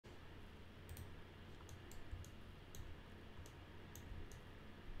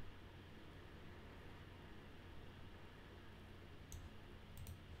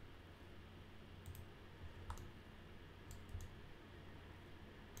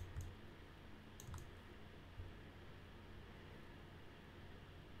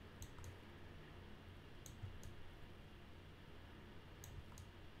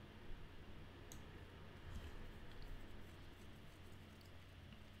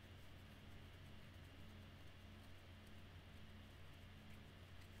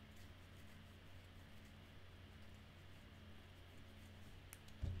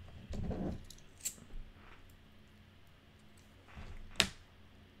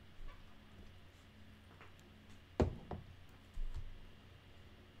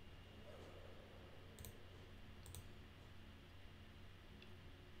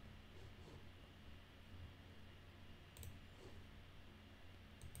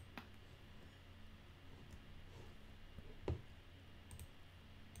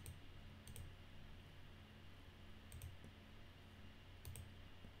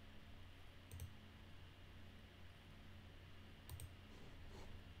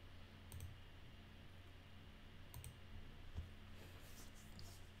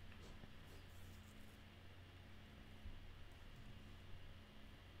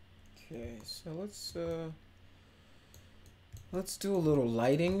Okay, so let's do a little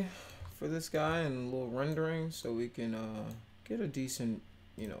lighting for this guy and a little rendering so we can get a decent,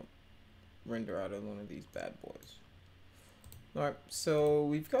 you know, render out of one of these bad boys. Alright, so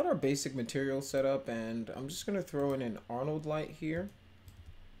we've got our basic material set up, and I'm just gonna throw in an Arnold light here.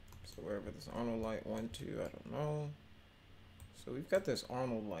 So wherever this Arnold light went to, I don't know. So we've got this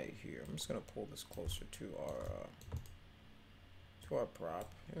Arnold light here. I'm just gonna pull this closer to our prop.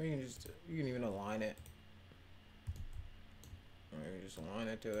 And you can even align it. Maybe just align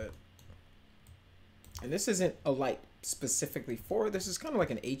it to it. And this isn't a light specifically for it. This is kind of like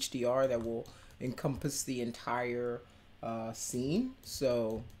an HDR that will encompass the entire scene.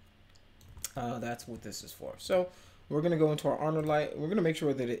 So that's what this is for. So we're gonna go into our Arnold light. We're gonna make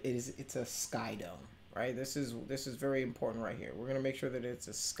sure that it's a sky dome, right? This is very important right here. We're gonna make sure that it's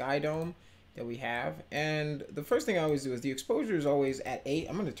a sky dome that we have. And the first thing I always do is the exposure is always at 8.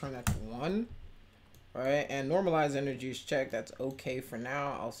 I'm gonna turn that to 1. All right, and normalize energy is checked. That's okay for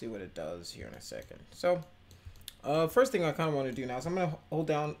now. I'll see what it does here in a second. So first thing I kind of want to do now is I'm gonna hold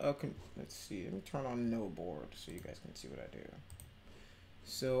down let's see, let me turn on no board so you guys can see what I do.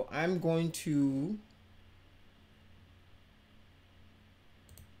 So I'm going to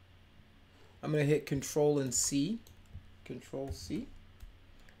hit Control and C, Control C,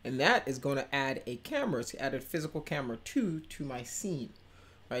 and that is going to add a camera. It's added physical camera 2 to my scene.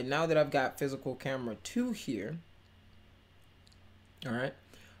 Right, now that I've got physical camera 2 here, all right,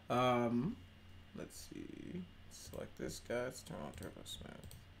 let's see, select this guy, let's turn on Turbo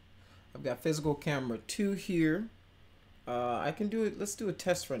Smith. I've got physical camera 2 here. I can do it, let's do a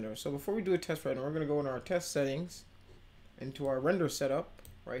test render. So before we do a test render, we're gonna go into our test settings, into our render setup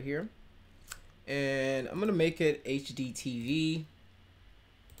right here, and I'm gonna make it HD TV.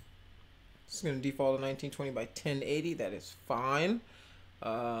 It's gonna default to 1920 by 1080, that is fine.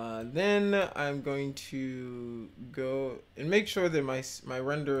 Then I'm going to go and make sure that my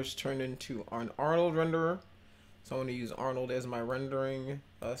render is turned into an Arnold renderer. So I'm going to use Arnold as my rendering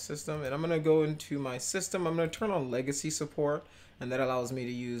system, and I'm going to go into my system. I'm going to turn on legacy support, and that allows me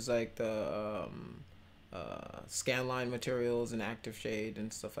to use like the scanline materials and active shade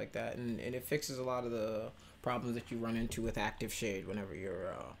and stuff like that, and it fixes a lot of the problems that you run into with active shade whenever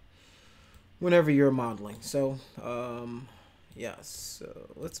you're modeling. So yeah, so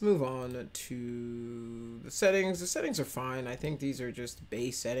let's move on to the settings. The settings are fine. I think these are just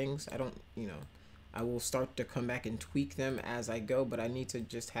base settings. I don't, I will start to come back and tweak them as I go, but I need to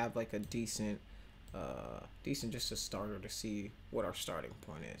just have like a decent just a starter to see what our starting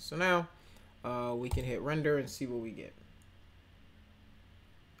point is. So now we can hit render and see what we get.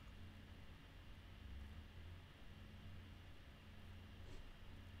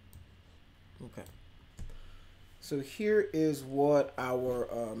 Okay. So here is what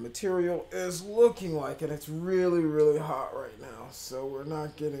our material is looking like, and it's really, really hot right now. So we're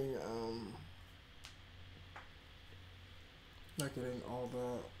not getting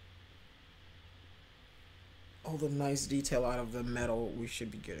all the nice detail out of the metal we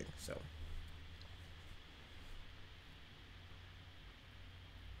should be getting. So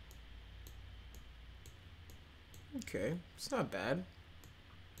okay, it's not bad.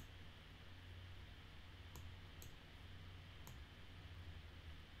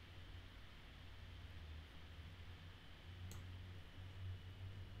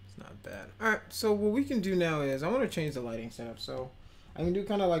 Not bad. All right, so what we can do now is I want to change the lighting setup. So I can do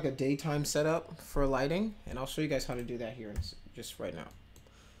kind of like a daytime setup for lighting, and I'll show you guys how to do that here just right now.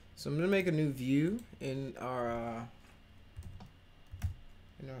 So I'm gonna make a new view in our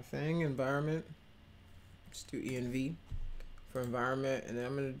thing environment. Just do env for environment, and then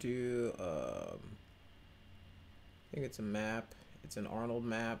I'm gonna do I think it's a map. It's an Arnold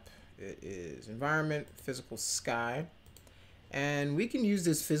map. It is environment physical sky. And we can use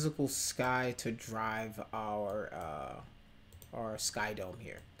this physical sky to drive our sky dome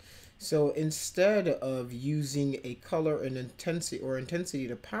here. So instead of using a color and intensity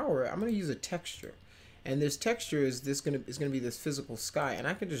to power it, I'm going to use a texture. And this texture is going to be this physical sky, and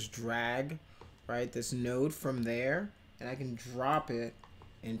I can just drag this node from there, and I can drop it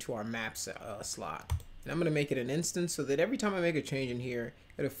into our map slot. And I'm going to make it an instance so that every time I make a change in here,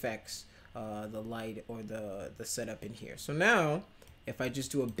 it affects the light or the setup in here. So now if I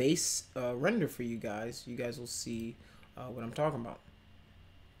just do a base render for you guys will see what I'm talking about.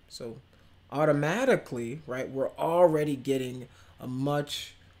 So automatically, we're already getting a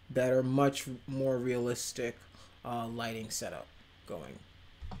much better, much more realistic lighting setup going.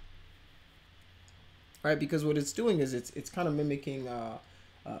 Because what it's doing is it's kind of mimicking a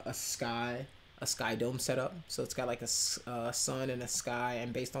sky a sky dome setup. So it's got like a sun and a sky,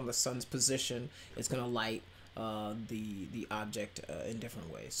 and based on the sun's position, it's gonna light the object in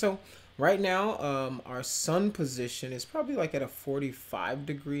different ways. So right now, our sun position is probably like at a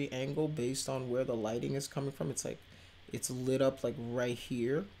 45-degree angle based on where the lighting is coming from. It's like it's lit up like right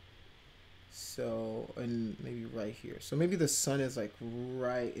here. So, and maybe right here. So maybe the sun is like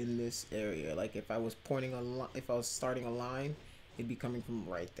right in this area. Like if I was pointing a if I was starting a line, it'd be coming from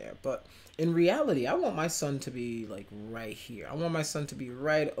right there. But in reality, I want my sun to be like right here. I want my sun to be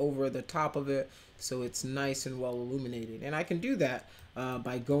right over the top of it, so it's nice and well illuminated. And I can do that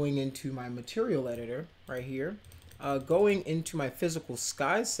by going into my material editor right here, going into my physical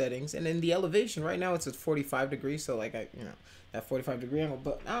sky settings, and in the elevation right now it's at 45 degrees. So like that 45-degree angle,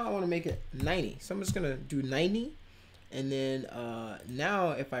 but now I want to make it 90. So I'm just gonna do 90, and then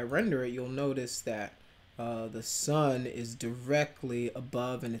now if I render it, you'll notice that the sun is directly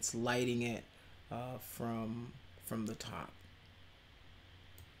above and it's lighting it from the top.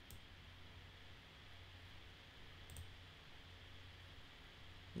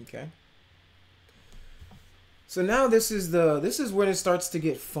 Okay. So now this is when it starts to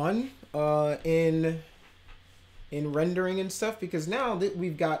get fun in rendering and stuff, because now that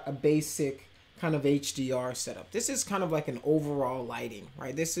we've got a basic kind of HDR setup. This is kind of like an overall lighting,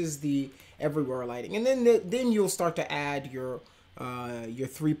 right? This is the everywhere lighting, and then you'll start to add your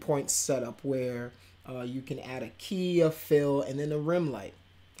 3-point setup where you can add a key, a fill, and then a rim light.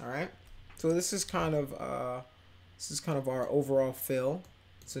 All right. So this is kind of our overall fill.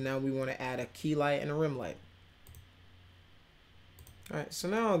 So now we want to add a key light and a rim light. All right. So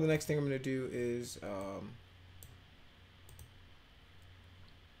now the next thing I'm going to do is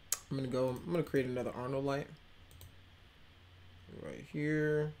I'm gonna create another Arnold light right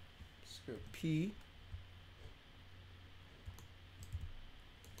here. Let's go P,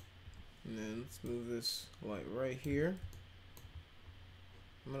 and then let's move this light right here.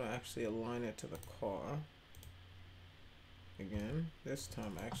 I'm gonna actually align it to the car again. This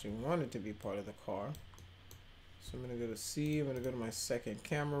time I actually want it to be part of the car. So I'm gonna go to C. I'm gonna go to my second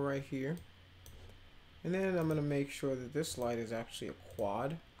camera right here, and then I'm gonna make sure that this light is actually a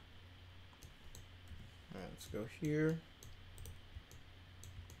quad. Alright, let's go here.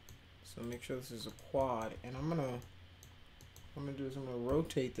 So make sure this is a quad, and I'm gonna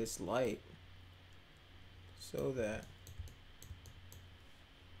rotate this light so that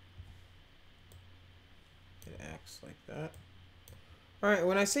it acts like that. Alright,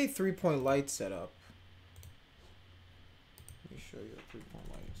 when I say 3-point light setup, let me show you a 3-point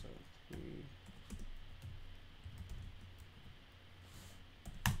lighting setup.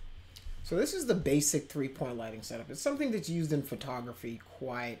 So this is the basic 3-point lighting setup. It's something that's used in photography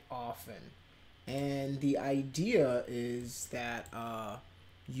quite often. And the idea is that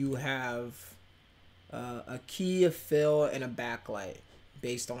you have a key, a fill, and a backlight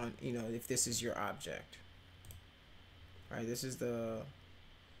based on, if this is your object. All right, this is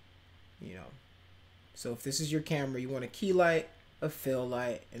so if this is your camera, you want a key light, a fill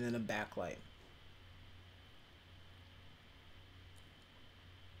light, and then a backlight.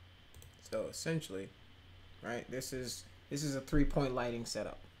 So essentially, right, this is a 3-point lighting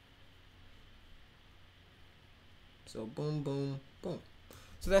setup. So boom, boom, boom.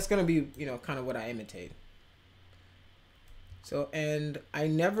 So that's gonna be, kind of what I imitate. So, and I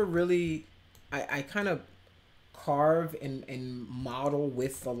never really, I kind of carve and model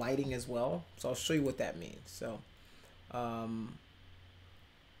with the lighting as well. So I'll show you what that means. So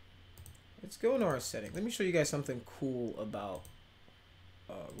let's go into our setting. Let me show you guys something cool about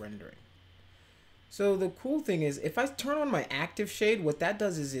rendering. So the cool thing is, if I turn on my active shade, what that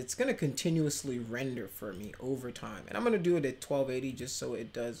does is it's going to continuously render for me over time. And I'm going to do it at 1280 just so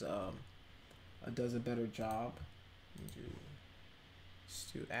it does a better job.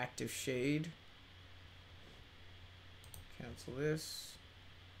 Let's do active shade. Cancel this.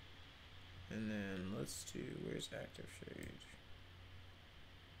 And then let's do, where's active shade?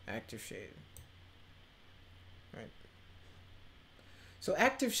 Active shade. Right. So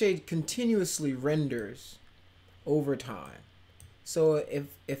active shade continuously renders over time. So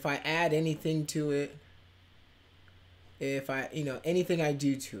if I add anything to it, if I, anything I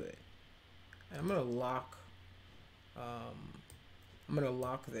do to it, I'm gonna lock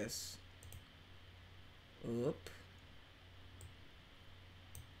this up.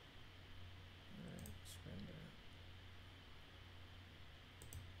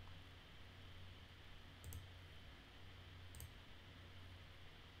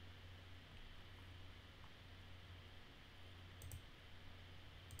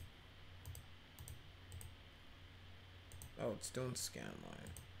 Oh, it's doing scan line.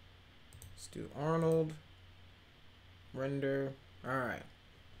 Let's do Arnold render. All right.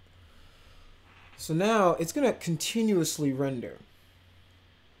 So now it's gonna continuously render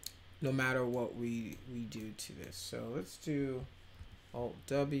no matter what we do to this. So let's do Alt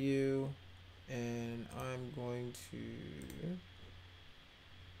W, and I'm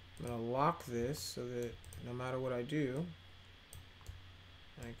gonna lock this so that no matter what I do,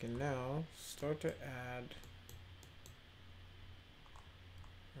 I can now start to add.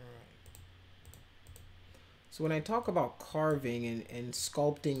 So when I talk about carving and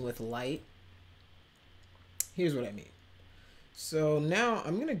sculpting with light, here's what I mean. So now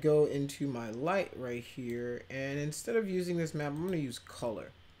I'm gonna go into my light right here, and instead of using this map, I'm gonna use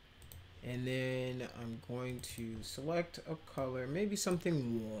color. And then I'm going to select a color, maybe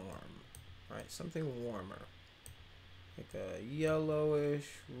something warm, right? Something warmer, like a yellowish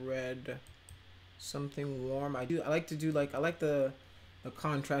red, something warm. I like to do I like the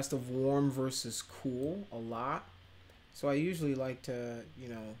contrast of warm versus cool a lot. So I usually like to,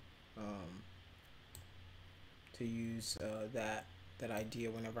 to use that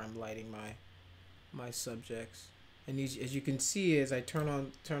idea whenever I'm lighting my subjects. And as you can see, as I turn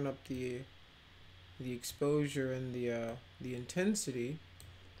up the exposure and the intensity,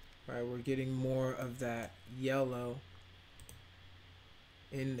 right, we're getting more of that yellow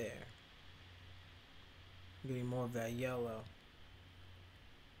in there. Getting more of that yellow.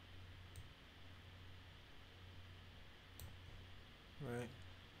 Right.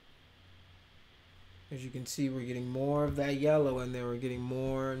 As you can see, we're getting more of that yellow in there. We're getting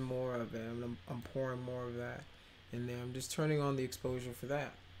more and more of it. I'm pouring more of that in there. I'm just turning on the exposure for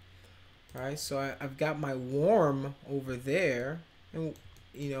that. All right, so I've got my warm over there. And,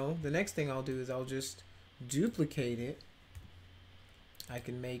 the next thing I'll do is I'll just duplicate it. I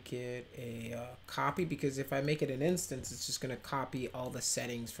can make it a copy, because if I make it an instance, it's just going to copy all the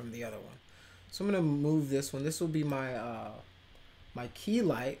settings from the other one. So I'm going to move this one. This will be my my key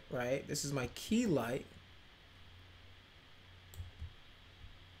light, right? This is my key light.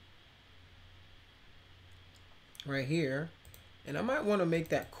 Right here. And I might want to make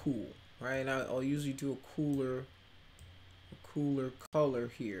that cool, right? And I'll usually do a cooler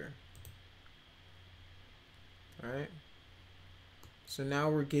color here. All right. So now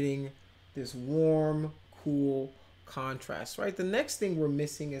we're getting this warm, cool contrast, right? The next thing we're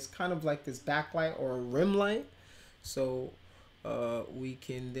missing is kind of like this backlight or a rim light. So we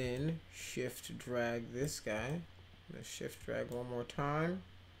can then shift drag this guy. I'm gonna shift drag one more time.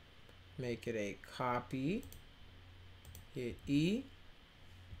 Make it a copy. Hit E.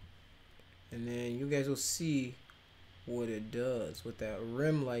 And then you guys will see what it does, what that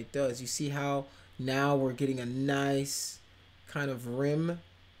rim light does. You see how now we're getting a nice kind of rim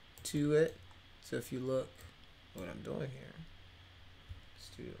to it. So if you look what I'm doing here, let's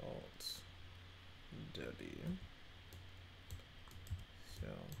do Alt W.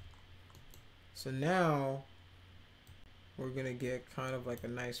 So now we're gonna get kind of like a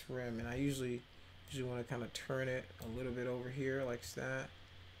nice rim, and I usually want to kind of turn it a little bit over here like that,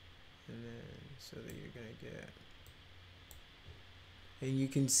 and then so that you're gonna get, and you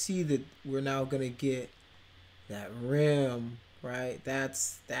can see that we're now gonna get that rim, right?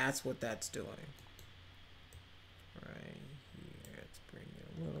 That's what that's doing. Right here, let's bring it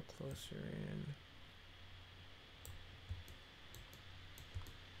a little closer in.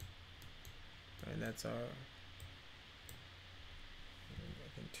 And that's our, I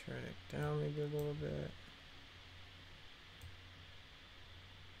can turn it down maybe a little bit.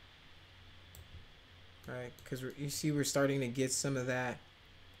 Right, because you see we're starting to get some of that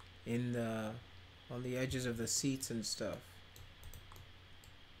in on the edges of the seats and stuff.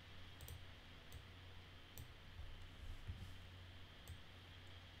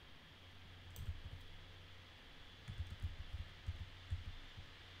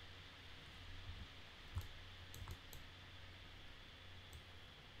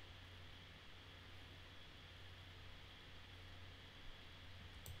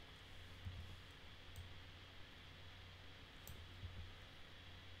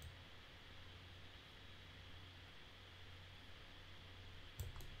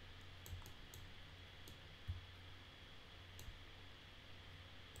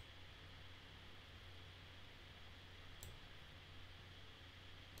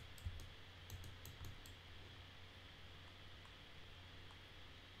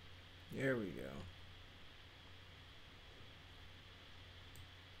 There we go.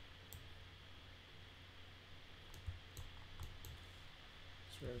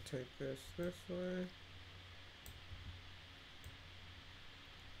 Let's rotate this way.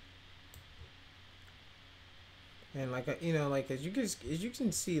 And like you know, like as you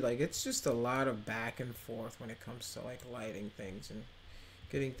can see, like it's just a lot of back and forth when it comes to like lighting things and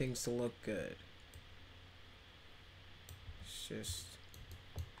getting things to look good. It's just,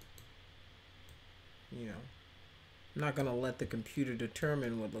 you know, I'm not gonna let the computer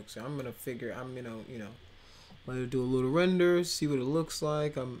determine what looks good. I'm gonna figure. I'm gonna, you know, let it do a little render, see what it looks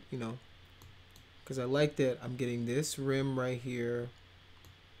like. I'm, you know, because I like that I'm getting this rim right here,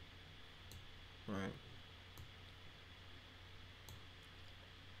 right?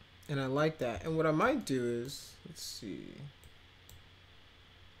 And I like that. And what I might do is, let's see.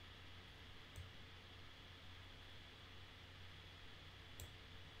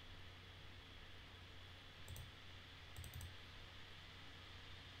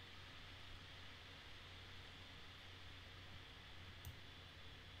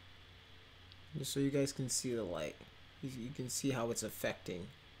 Just so you guys can see the light. You can see how it's affecting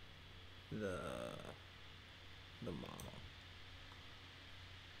the model.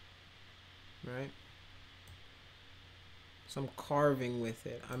 Right? So I'm carving with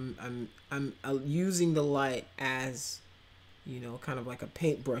it. I'm using the light as, you know, kind of like a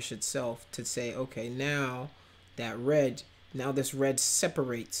paintbrush itself to say, okay, now that red, now this red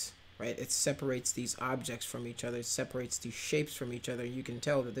separates, right? It separates these objects from each other. It separates these shapes from each other. You can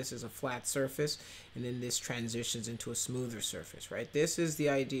tell that this is a flat surface, and then this transitions into a smoother surface, right? This is the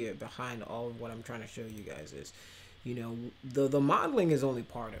idea behind all of what I'm trying to show you guys is, you know, the modeling is only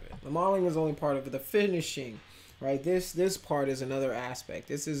part of it. The modeling is only part of it. The finishing, right? This part is another aspect.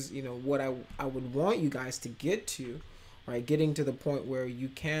 This is, you know, what I would want you guys to get to, right? Getting to the point where you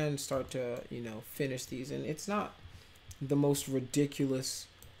can start to, you know, finish these. And it's not the most ridiculous,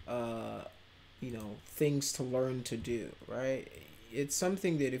 you know, things to learn to do, right? It's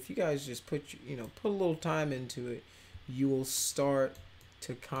something that if you guys just put a little time into it, you will start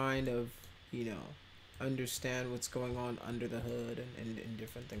to kind of, you know, understand what's going on under the hood and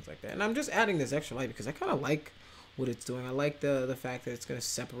different things like that. And I'm just adding this extra light because I kind of like what it's doing. I like the fact that it's going to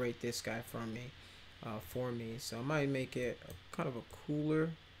separate this guy from me, for me. So I might make it kind of a cooler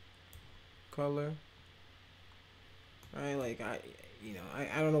color, right? Like I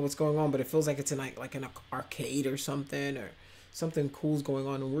don't know what's going on, but it feels like it's in like an arcade or something, or something cool's going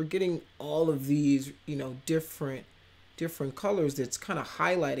on, and we're getting all of these, you know, different colors that's kind of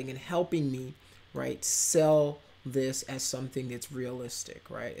highlighting and helping me, right, sell this as something that's realistic,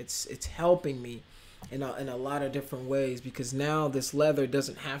 right? It's helping me in a lot of different ways, because now this leather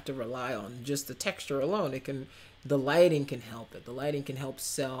doesn't have to rely on just the texture alone. The lighting can help it. The lighting can help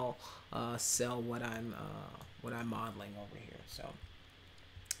sell what I'm modeling over here. So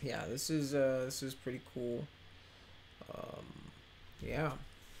yeah, this is pretty cool. Yeah.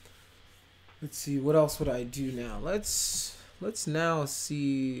 Let's see, what else would I do now? Let's now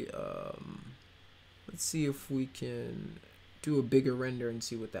see. Let's see if we can do a bigger render and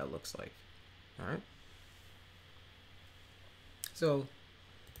see what that looks like. All right. So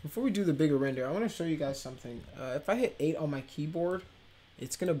before we do the bigger render, I want to show you guys something. If I hit 8 on my keyboard,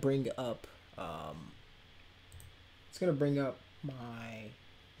 it's gonna bring up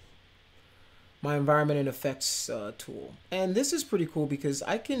my environment and effects tool. And this is pretty cool because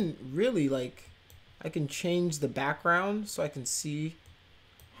I can really I can change the background so I can see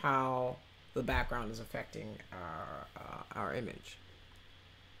how the background is affecting our image.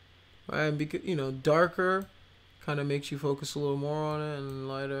 Right, because, you know, darker kind of makes you focus a little more on it, and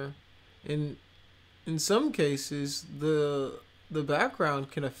lighter. In some cases, the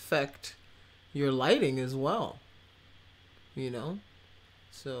background can affect your lighting as well. You know,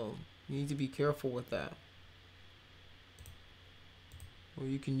 so you need to be careful with that. Or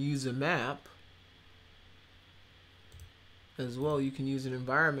you can use a map as well. You can use an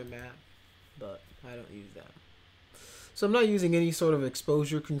environment map, but I don't use that. So I'm not using any sort of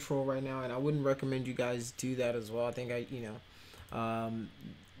exposure control right now, and I wouldn't recommend you guys do that as well. I think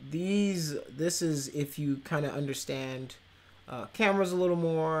this is if you kind of understand cameras a little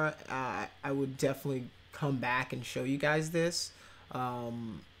more. I would definitely come back and show you guys this,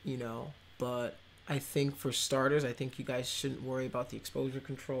 you know, but I think for starters, I think you guys shouldn't worry about the exposure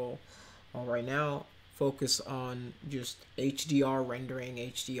control right now. Focus on just HDR rendering,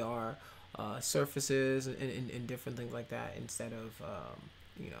 HDR surfaces and different things like that, instead of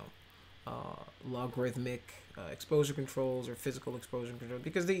logarithmic exposure controls or physical exposure control,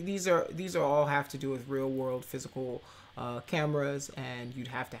 because these are all have to do with real world physical cameras, and you'd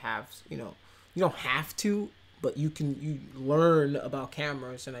have to have, you know, you don't have to, but you learn about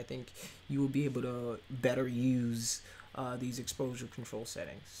cameras, and I think you will be able to better use these exposure control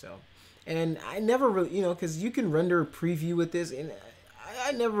settings. So, and I never really, you know, because you can render a preview with this, and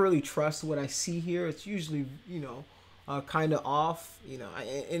I never really trust what I see here. It's usually, kind of off,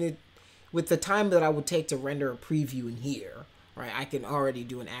 and it, with the time that I would take to render a preview in here, right, I can already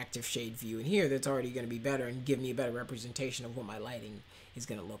do an active shade view in here that's already going to be better and give me a better representation of what my lighting is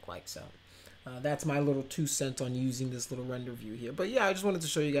going to look like. So that's my little 2 cents on using this little render view here. But yeah, I just wanted to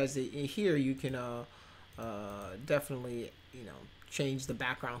show you guys that here you can definitely, change the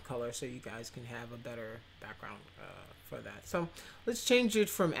background color so you guys can have a better background for that. So let's change it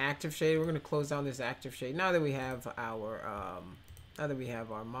from active shade. We're going to close down this active shade now that we have our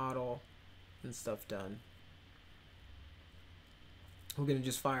model and stuff done. We're going to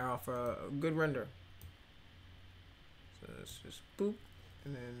just fire off a good render. So let's just boop,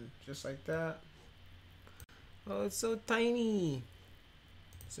 and then just like that. Oh, it's so tiny.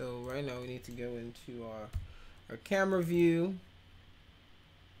 So right now we need to go into our camera view,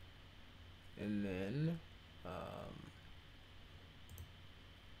 and then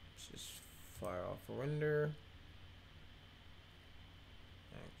just fire off a render.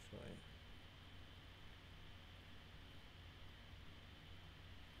 Actually,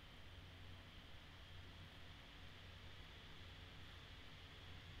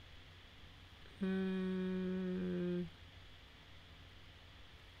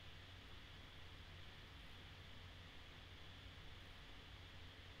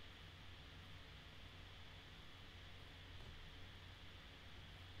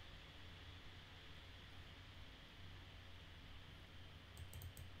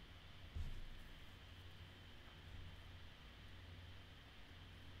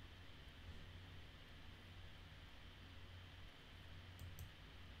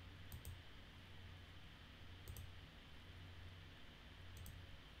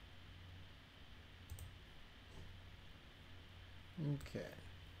 okay.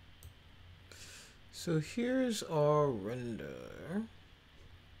 So here's our render,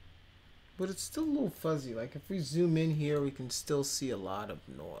 but it's still a little fuzzy. Like if we zoom in here, we can still see a lot of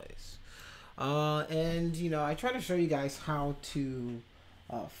noise. And I try to show you guys how to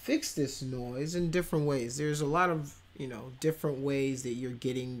fix this noise in different ways. There's a lot of different ways that you're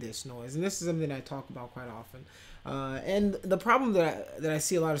getting this noise, and this is something I talk about quite often. And the problem that I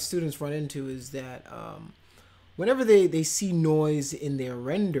see a lot of students run into is that whenever they see noise in their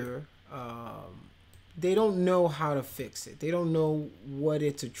render, they don't know how to fix it. They don't know what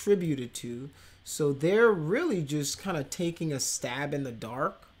it's attributed to. So they're really just kind of taking a stab in the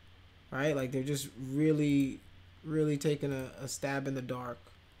dark, right? Like they're just really taking a stab in the dark,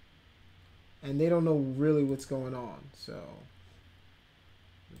 and they don't know really what's going on. So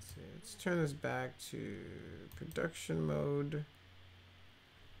let's see. Let's turn this back to production mode.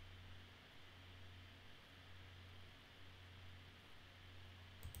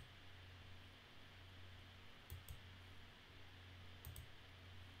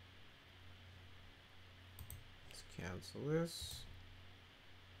 Cancel this.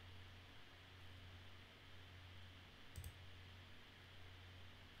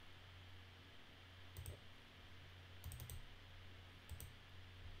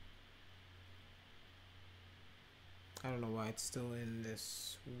 I don't know why it's still in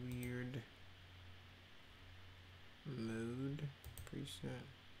this weird mode preset.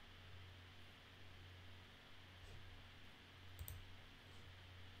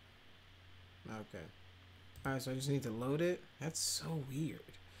 Okay. Alright, so I just need to load it. That's so weird.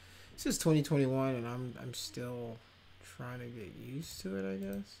 This is 2021 and I'm still trying to get used to it, I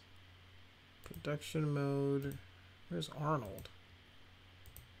guess. Production mode. Where's Arnold?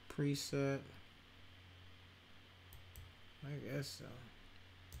 Preset. I guess so.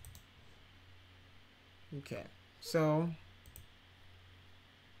 Okay. So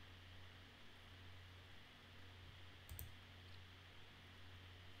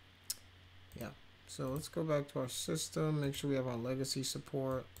yeah. So let's go back to our system, make sure we have our legacy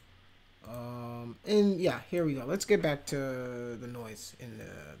support. And yeah, here we go. Let's get back to the noise in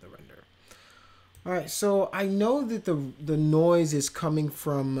the render. All right, so I know that the noise is coming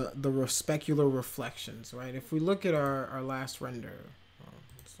from the specular reflections, right? If we look at our last render,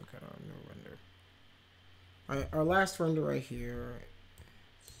 let's look at our new render. All right, our last render right here,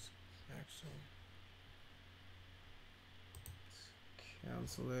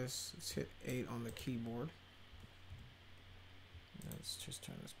 cancel this. Let's hit 8 on the keyboard. Let's just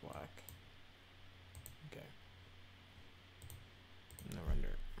turn this black. Okay. No render.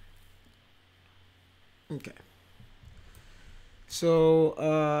 Okay.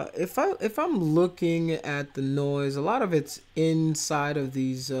 So if I'm looking at the noise, a lot of it's inside of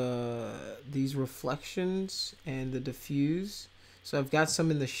these reflections and the diffuse. So I've got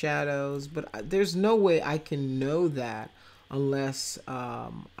some in the shadows, but there's no way I can know that unless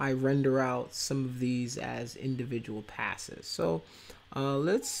I render out some of these as individual passes. So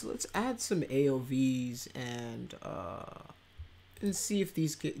let's add some AOVs and see if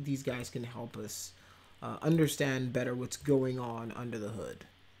these guys can help us understand better what's going on under the hood.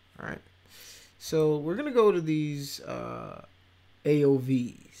 All right. So we're gonna go to these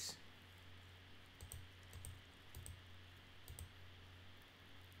AOVs.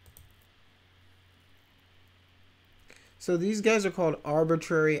 So these guys are called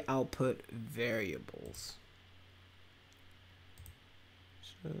arbitrary output variables.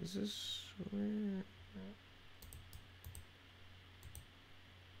 So is this where?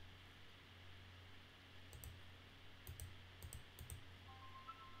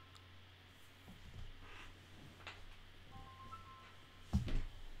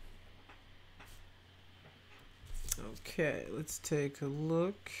 Okay, let's take a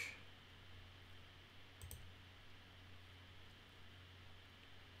look.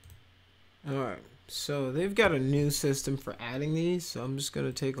 Alright, so they've got a new system for adding these, so I'm just going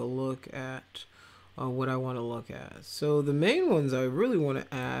to take a look at what I want to look at. So the main ones I really want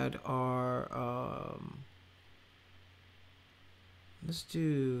to add are, let's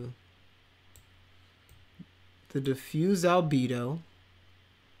do the diffuse albedo.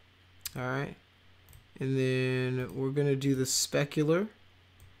 Alright, and then we're going to do the specular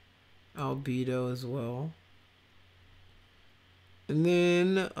albedo as well. And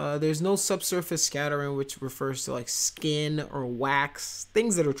then there's no subsurface scattering, which refers to like skin or wax,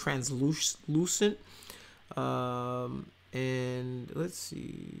 things that are translucent. And let's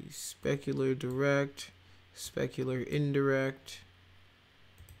see, specular direct, specular indirect,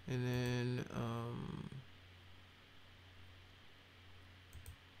 and then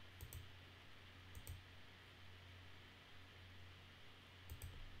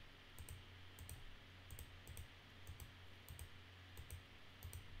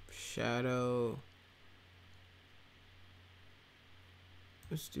shadow.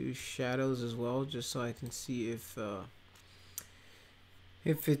 Let's do shadows as well, just so I can see if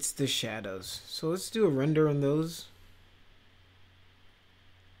it's the shadows. So let's do a render on those.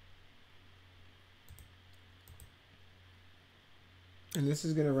 And this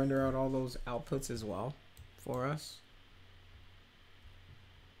is going to render out all those outputs as well for us.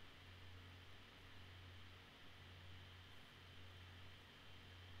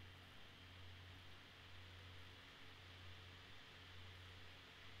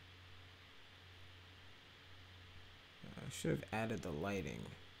 I should have added the lighting.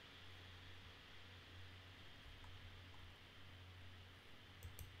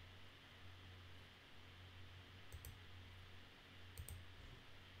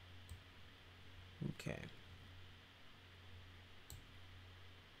 Okay.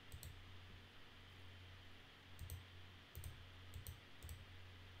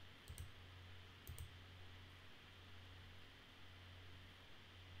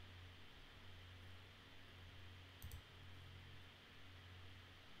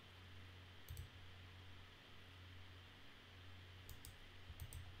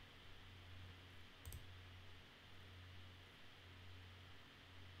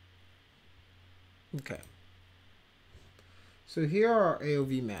 Okay. So here are our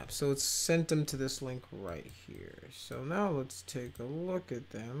AOV maps. So it's sent them to this link right here. So now let's take a look at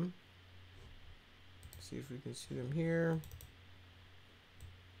them. See if we can see them here.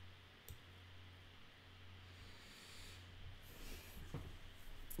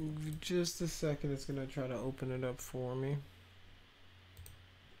 Just a second, it's gonna try to open it up for me.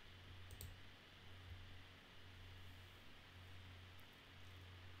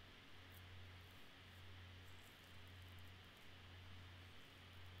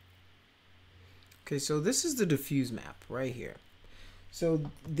 Okay, so this is the diffuse map right here. So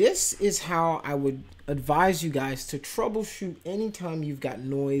this is how I would advise you guys to troubleshoot anytime you've got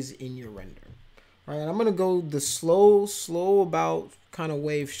noise in your render. All right, I'm gonna go the slow about kind of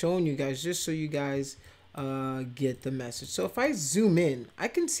way of showing you guys, just so you guys get the message. So if I zoom in, I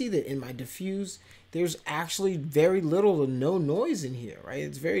can see that in my diffuse, there's actually very little to no noise in here, right?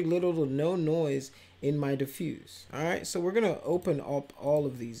 It's very little to no noise in my diffuse. All right, so we're gonna open up all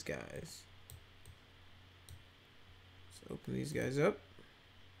of these guys. Let's open these guys up.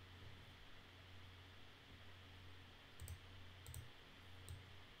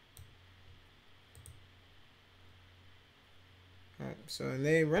 Alright, so and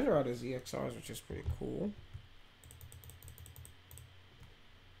they render out as EXRs, which is pretty cool.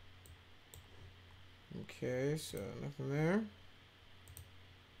 Okay, so nothing there.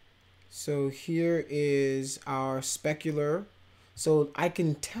 So here is our specular. So I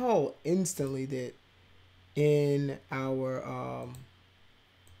can tell instantly that in our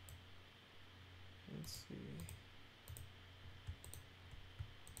let's see.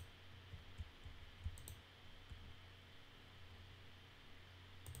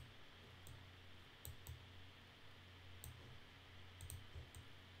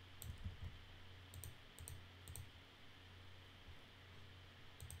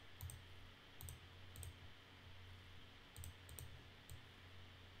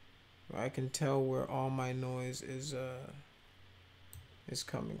 I can tell where all my noise is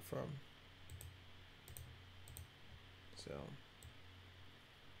coming from. So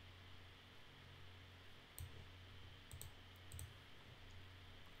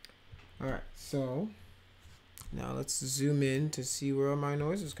all right, so now let's zoom in to see where my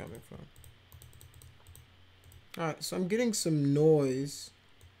noise is coming from. All right, so I'm getting some noise.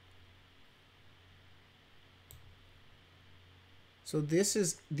 So this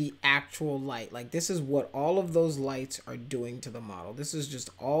is the actual light. Like this is what all of those lights are doing to the model. This is just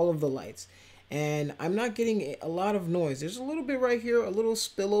all of the lights. And I'm not getting a lot of noise. There's a little bit right here, a little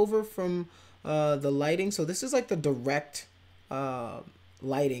spillover from the lighting. So this is like the direct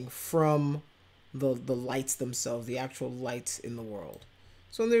lighting from the lights themselves, the actual lights in the world.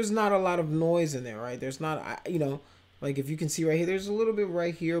 So there's not a lot of noise in there, right? There's not, you know, like if you can see right here, there's a little bit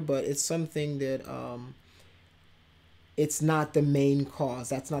right here, but it's something that it's not the main cause.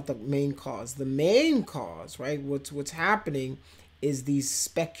 That's not the main cause. The main cause, right? What's happening is these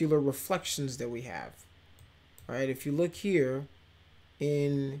specular reflections that we have, right? If you look here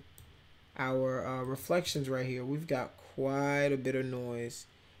in our reflections right here, we've got quite a bit of noise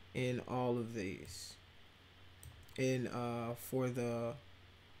in all of these. In for the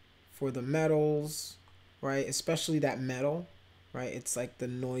metals, right? Especially that metal, right? It's like the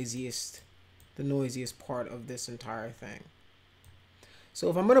noisiest part of this entire thing. So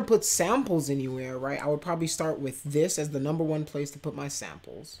if I'm going to put samples anywhere, right, I would probably start with this as the #1 place to put my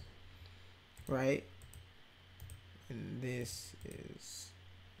samples, right? And this is,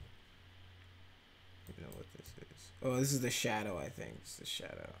 you know what this is. Oh, this is the shadow, I think. It's the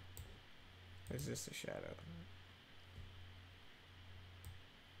shadow. Is this the shadow?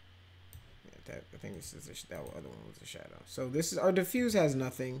 Yeah, I think this is that other one was the shadow. So this is our diffuse has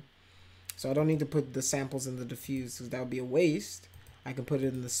nothing. So I don't need to put the samples in the diffuse because that would be a waste. I can put it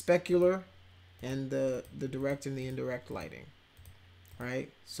in the specular and the direct and the indirect lighting, right?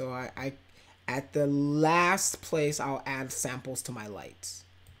 So I at the last place, I'll add samples to my lights,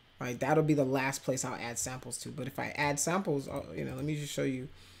 right? That'll be the last place I'll add samples to. But if I add samples, you know, let me just show you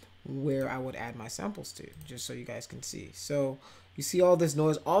where I would add my samples to, just so you guys can see. So you see all this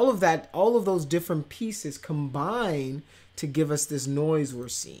noise, all of that, all of those different pieces combine to give us this noise we're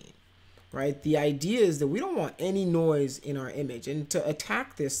seeing. Right? The idea is that we don't want any noise in our image. And to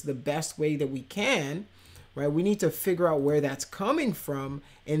attack this the best way that we can, right, we need to figure out where that's coming from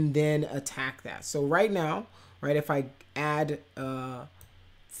and then attack that. So right now, right, if I add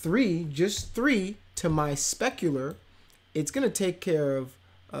just three to my specular, it's going to take care of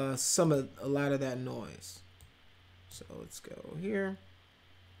a lot of that noise. So let's go here.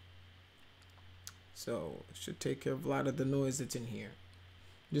 So it should take care of a lot of the noise that's in here.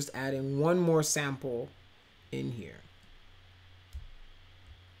 Just adding one more sample in here.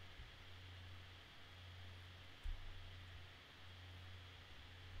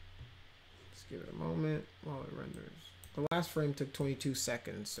 Let's give it a moment while it renders. The last frame took 22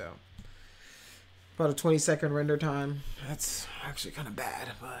 seconds, so about a 20-second render time. That's actually kind of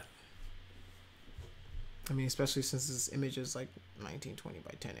bad, but I mean, especially since this image is like 1920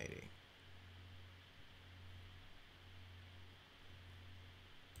 by 1080.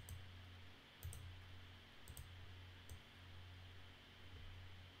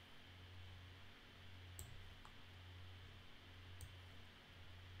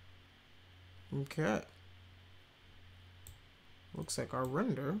 Okay. Looks like our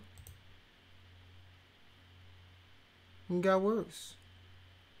render got worse.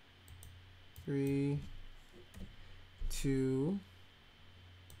 3, 2.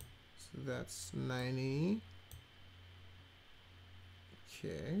 So that's 90.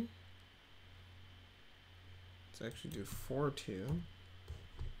 Okay. Let's actually do 4.2.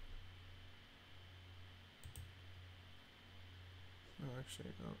 Oh,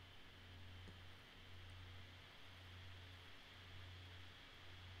 actually, no.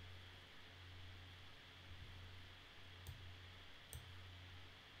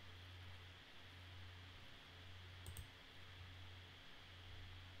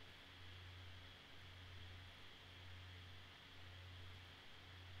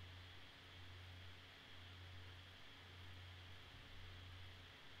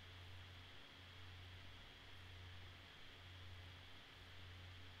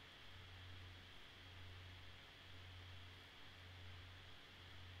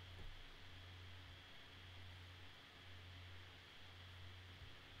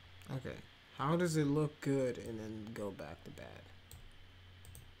 How does it look good and then go back to bad?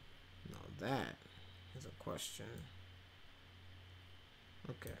 Now that is a question.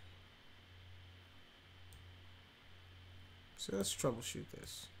 Okay. So let's troubleshoot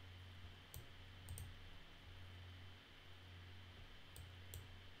this.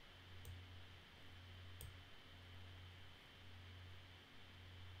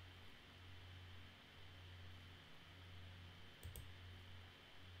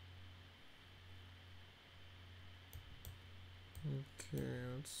 Okay,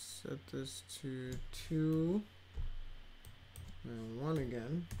 let's set this to 2 and 1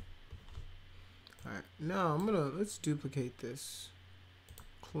 again. Alright, now let's duplicate this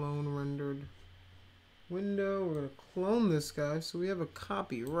clone rendered window. We're gonna clone this guy so we have a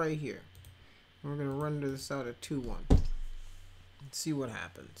copy right here. We're gonna render this out at 2.1 and see what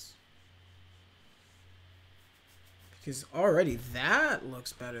happens. Because already that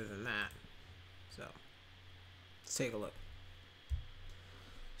looks better than that. So let's take a look.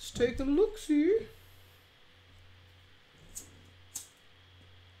 Let's take a look, see.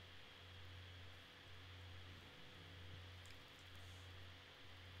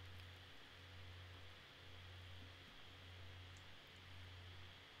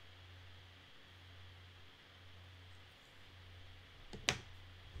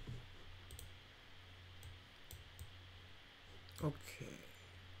 Okay,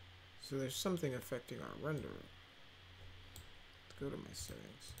 so there's something affecting our renderer. Let's go to my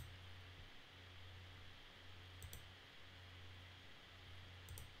settings.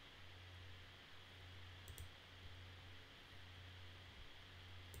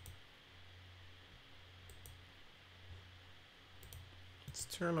 Let's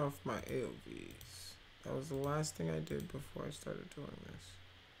turn off my AOVs. That was the last thing I did before I started doing this.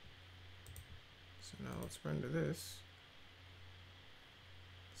 So now let's render this.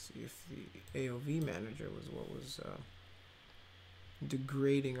 See if the AOV manager was what was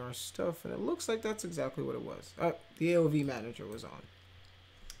degrading our stuff, and it looks like that's exactly what it was. The AOV manager was on,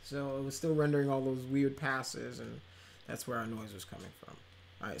 so it was still rendering all those weird passes, and that's where our noise was coming from.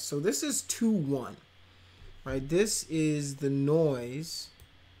 All right, so this is 2.1, right? This is the noise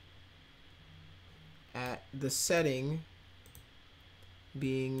at the setting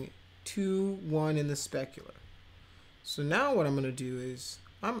being 2.1 in the specular. So now what I'm going to do is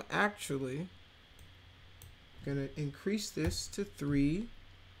I'm actually going to increase this to 3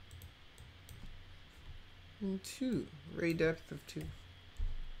 and 2, ray depth of 2.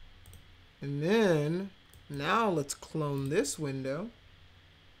 And then now let's clone this window.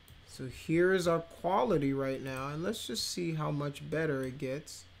 So here is our quality right now, and let's just see how much better it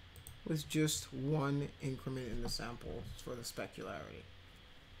gets with just 1 increment in the sample for the specularity.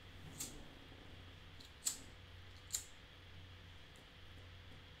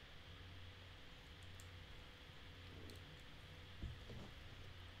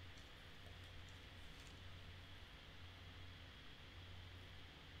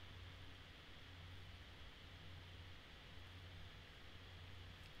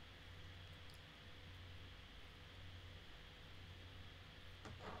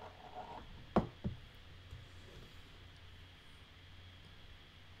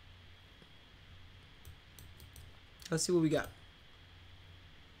 Let's see what we got.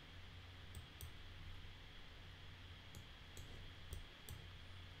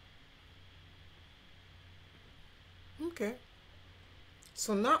 Okay.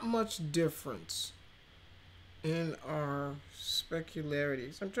 So not much difference in our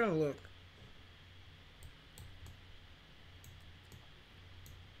specularities. I'm trying to look.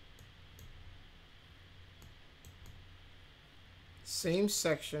 Same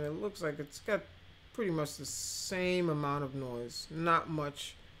section. It looks like it's got pretty much the same amount of noise. Not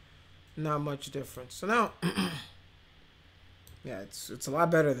much difference. So now yeah, it's a lot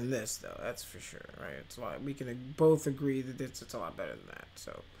better than this though, that's for sure, right? It's a lot, we can both agree that it's a lot better than that.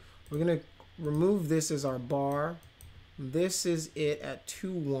 So we're gonna remove this as our bar. This is it at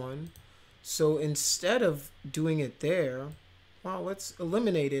 2.1. So instead of doing it there, well, let's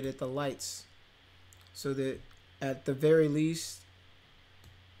eliminate it at the lights so that at the very least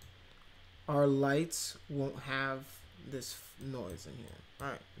our lights won't have this noise in here. All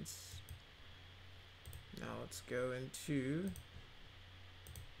right, now let's go into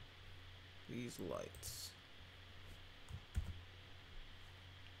these lights.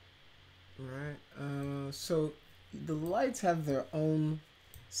 All right, so the lights have their own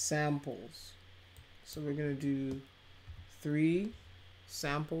samples. So we're gonna do 3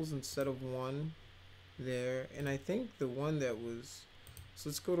 samples instead of 1 there. And I think the one that was, so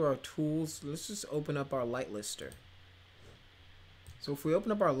let's go to our tools. Let's just open up our light lister. So if we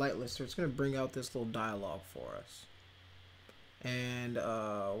open up our light lister, it's going to bring out this little dialog for us. And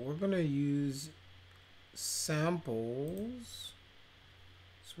we're going to use samples.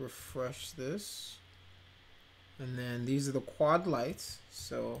 Let's refresh this. And then these are the quad lights.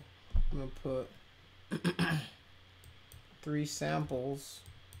 So I'm going to put 3 samples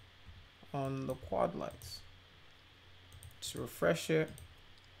on the quad lights. Just refresh it.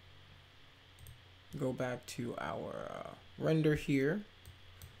 Go back to our render here.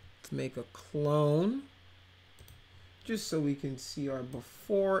 Let's make a clone. Just so we can see our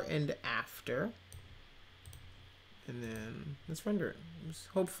before and after. And then let's render it. Just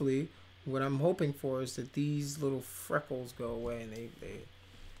hopefully, what I'm hoping for is that these little freckles go away and they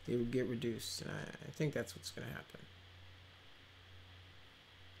would get reduced. And I think that's what's going to happen.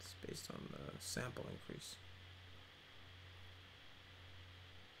 It's based on the sample increase.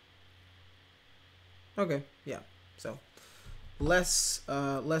 Okay, yeah. So less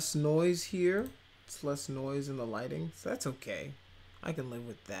noise here. It's less noise in the lighting, so that's okay. I can live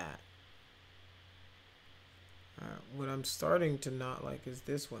with that. What I'm starting to not like is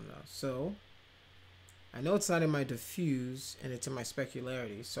this one though. So I know it's not in my diffuse and it's in my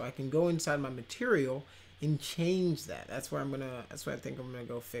specularity, so I can go inside my material and change that. That's where that's where I think I'm gonna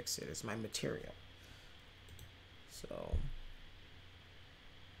go fix it. It's my material. So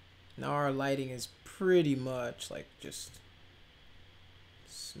now our lighting is pretty much like just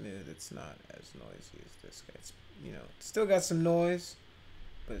smooth. It's not as noisy as this guy. It's, you know, it's still got some noise,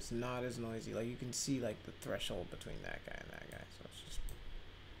 but it's not as noisy. Like you can see like the threshold between that guy and that guy. So it's just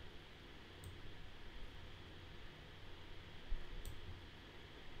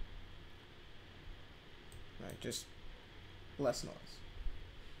right, just less noise.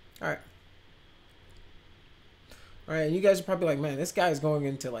 All right. All right, and you guys are probably like, man, this guy is going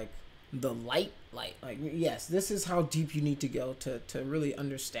into like the light. Like yes, this is how deep you need to go to really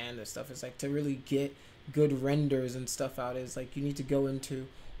understand this stuff. It's like to really get good renders and stuff out is like you need to go into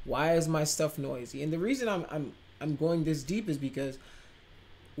why is my stuff noisy. And the reason I'm going this deep is because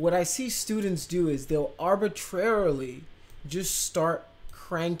what I see students do is they'll arbitrarily just start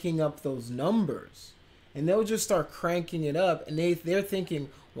cranking up those numbers. And they'll just start cranking it up, and they're thinking,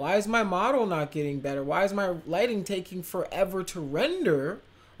 why is my model not getting better? Why is my lighting taking forever to render?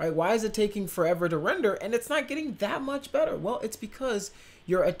 Right? Why is it taking forever to render? And it's not getting that much better. Well, it's because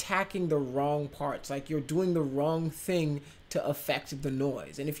you're attacking the wrong parts. Like you're doing the wrong thing to affect the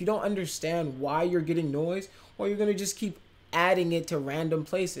noise. And if you don't understand why you're getting noise, well, you're going to just keep adding it to random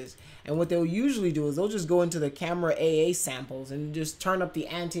places. And what they'll usually do is they'll just go into the camera AA samples and just turn up the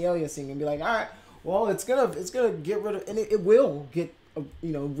anti-aliasing and be like, all right, well, it's gonna get rid of, and it will get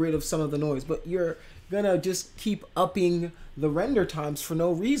rid of some of the noise, but you're gonna just keep upping the render times for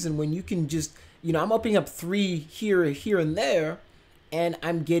no reason when you can just, I'm upping up 3 here and there, and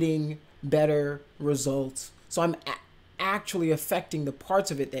I'm getting better results. So I'm actually affecting the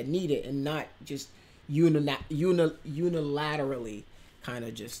parts of it that need it, and not just unilaterally kind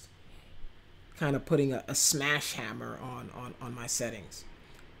of putting a smash hammer on my settings.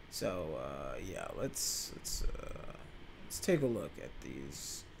 So yeah, let's take a look at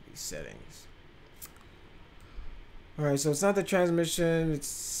these settings. All right, so it's not the transmission,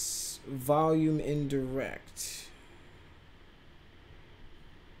 it's volume indirect.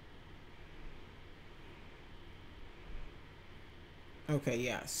 Okay,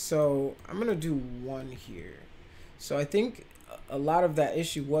 yeah, so I'm gonna do 1 here. So I think a lot of that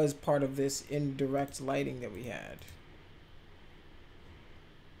issue was part of this indirect lighting that we had.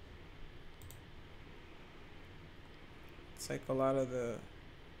 It's like a lot of the,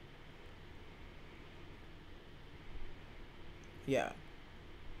 yeah.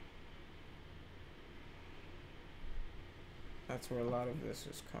 That's where a lot of this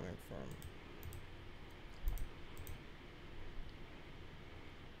is coming from.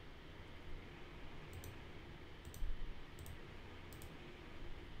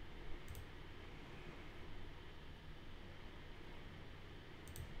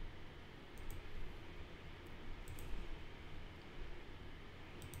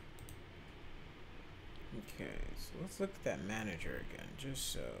 Okay, so let's look at that manager again,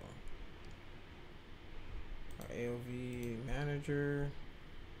 just so. Our AOV manager.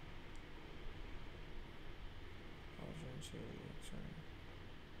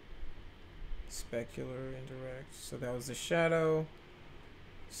 Specular indirect. So that was the shadow.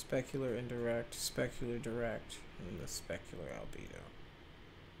 Specular indirect, specular direct, and the specular albedo.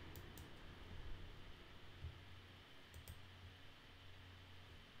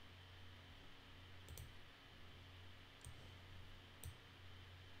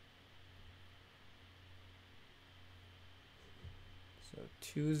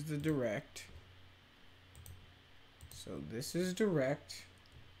 2 is the direct. So this is direct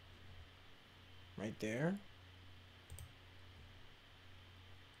right there.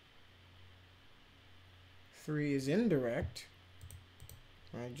 Three is indirect.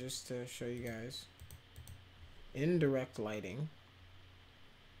 Right, just to show you guys. Indirect lighting.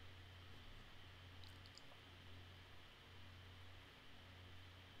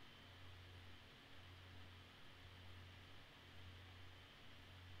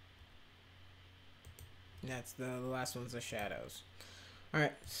 That's the last one's the shadows.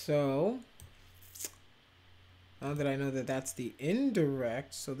 Alright, so now that I know that that's the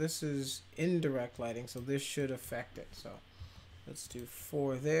indirect, so this is indirect lighting, so this should affect it. So let's do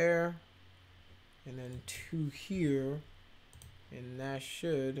 4 there, and then 2 here, and that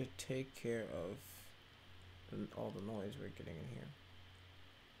should take care of all the noise we're getting in here.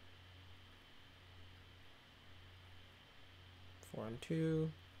 4 and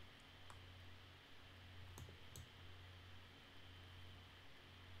 2.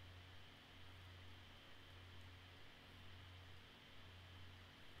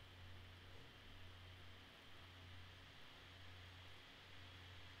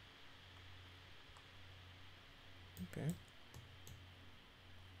 Okay.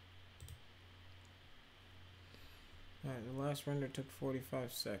 Alright, the last render took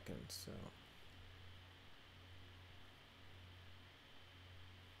 45 seconds, so.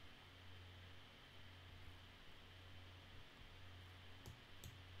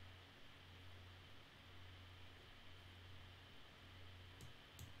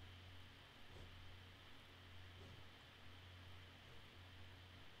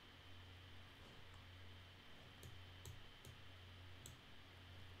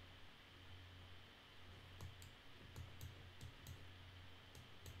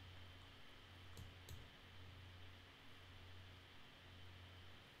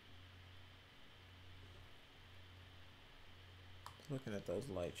 Looking at those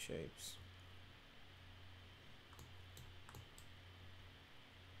light shapes.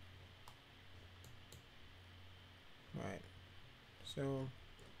 Right. So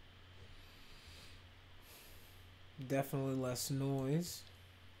definitely less noise.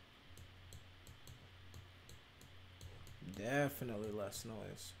 Definitely less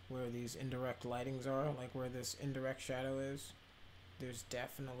noise. Where these indirect lightings are, like where this indirect shadow is, there's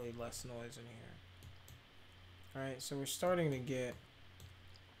definitely less noise in here. Alright, so we're starting to get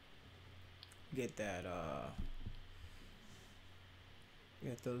that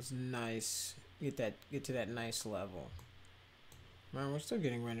get those nice get to that nice level. Man, we're still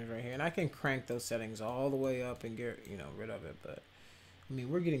getting rendered right here, and I can crank those settings all the way up and get rid of it, but I mean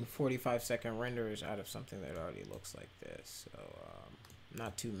we're getting 45-second renders out of something that already looks like this, so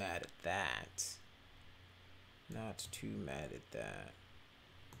not too mad at that. Not too mad at that.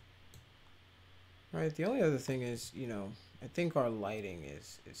 Right, the only other thing is, I think our lighting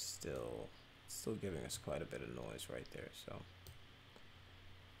is still giving us quite a bit of noise right there. So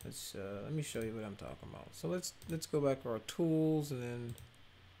let's let me show you what I'm talking about. So let's go back to our tools, and then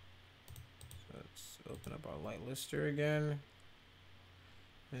let's open up our light lister again,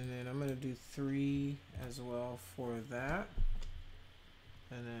 and then I'm gonna do 3 as well for that,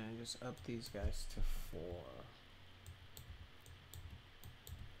 and then just up these guys to 4.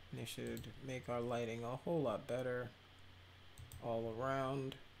 And they should make our lighting a whole lot better all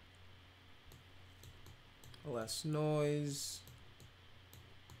around. Less noise.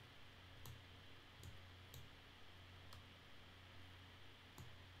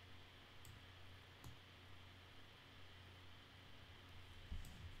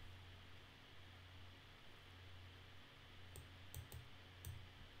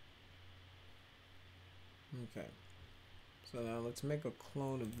 Okay. So now let's make a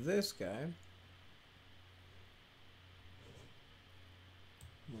clone of this guy,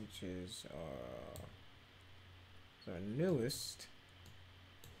 which is our newest,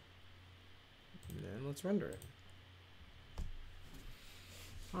 and then let's render it.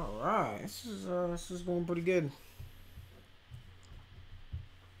 All right, this is going pretty good.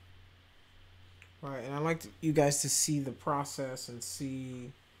 All right, and I'd like you guys to see the process and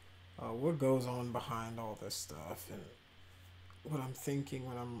see what goes on behind all this stuff and what I'm thinking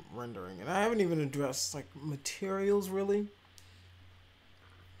when I'm rendering. And I haven't even addressed like materials really,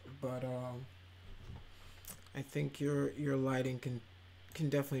 but I think your lighting can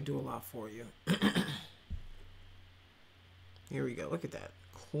definitely do a lot for you. Here we go. Look at that.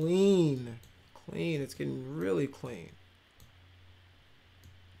 Clean. It's getting really clean.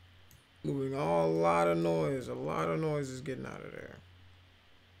 Moving a lot of noise. A lot of noise is getting out of there.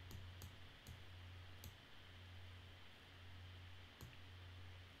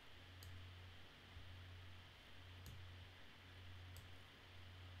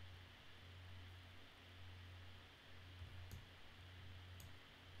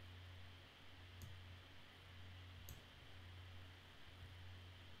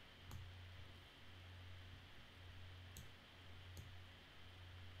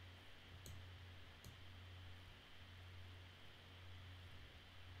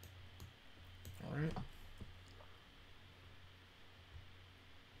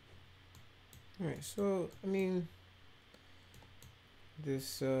 All right, so I mean,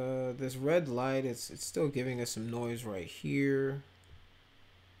 this red light, it's still giving us some noise right here.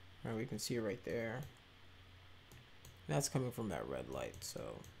 All right, we can see it right there. That's coming from that red light, so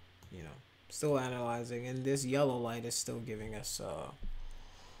you know, still analyzing. And this yellow light is still giving us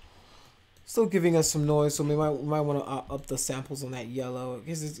some noise, so we might want to up the samples on that yellow,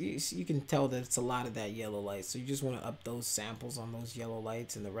 because you can tell that it's a lot of that yellow light, so you just want to up those samples on those yellow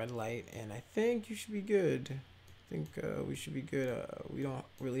lights and the red light, and I think you should be good. I think we should be good. We don't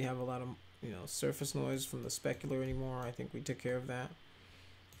really have a lot of surface noise from the specular anymore. I think we took care of that.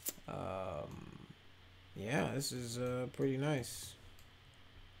 Yeah, this is pretty nice.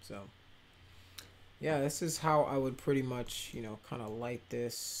 So yeah, this is how I would pretty much kind of light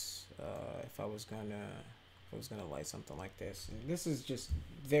this if I was gonna light something like this. And this is just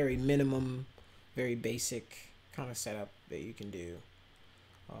very minimum, very basic kind of setup that you can do.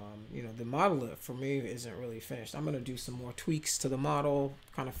 The model for me isn't really finished. I'm gonna do some more tweaks to the model,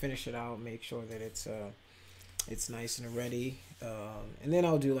 kind of finish it out, make sure that it's nice and ready, and then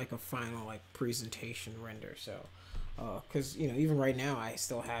I'll do like a final like presentation render. So because even right now I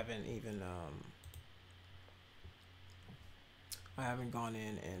still haven't even I haven't gone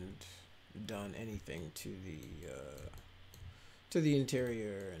in and done anything to the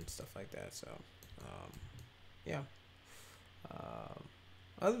interior and stuff like that. So yeah,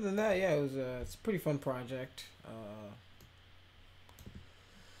 other than that, yeah, it's a pretty fun project.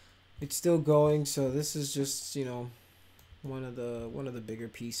 It's still going, so this is just one of the bigger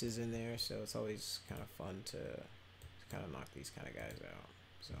pieces in there, so it's always kind of fun to kind of knock these kind of guys out.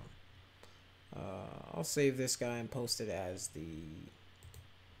 So I'll save this guy and post it as the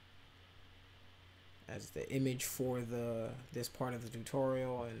image for this part of the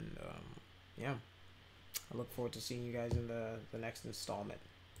tutorial. And yeah, I look forward to seeing you guys in the next installment.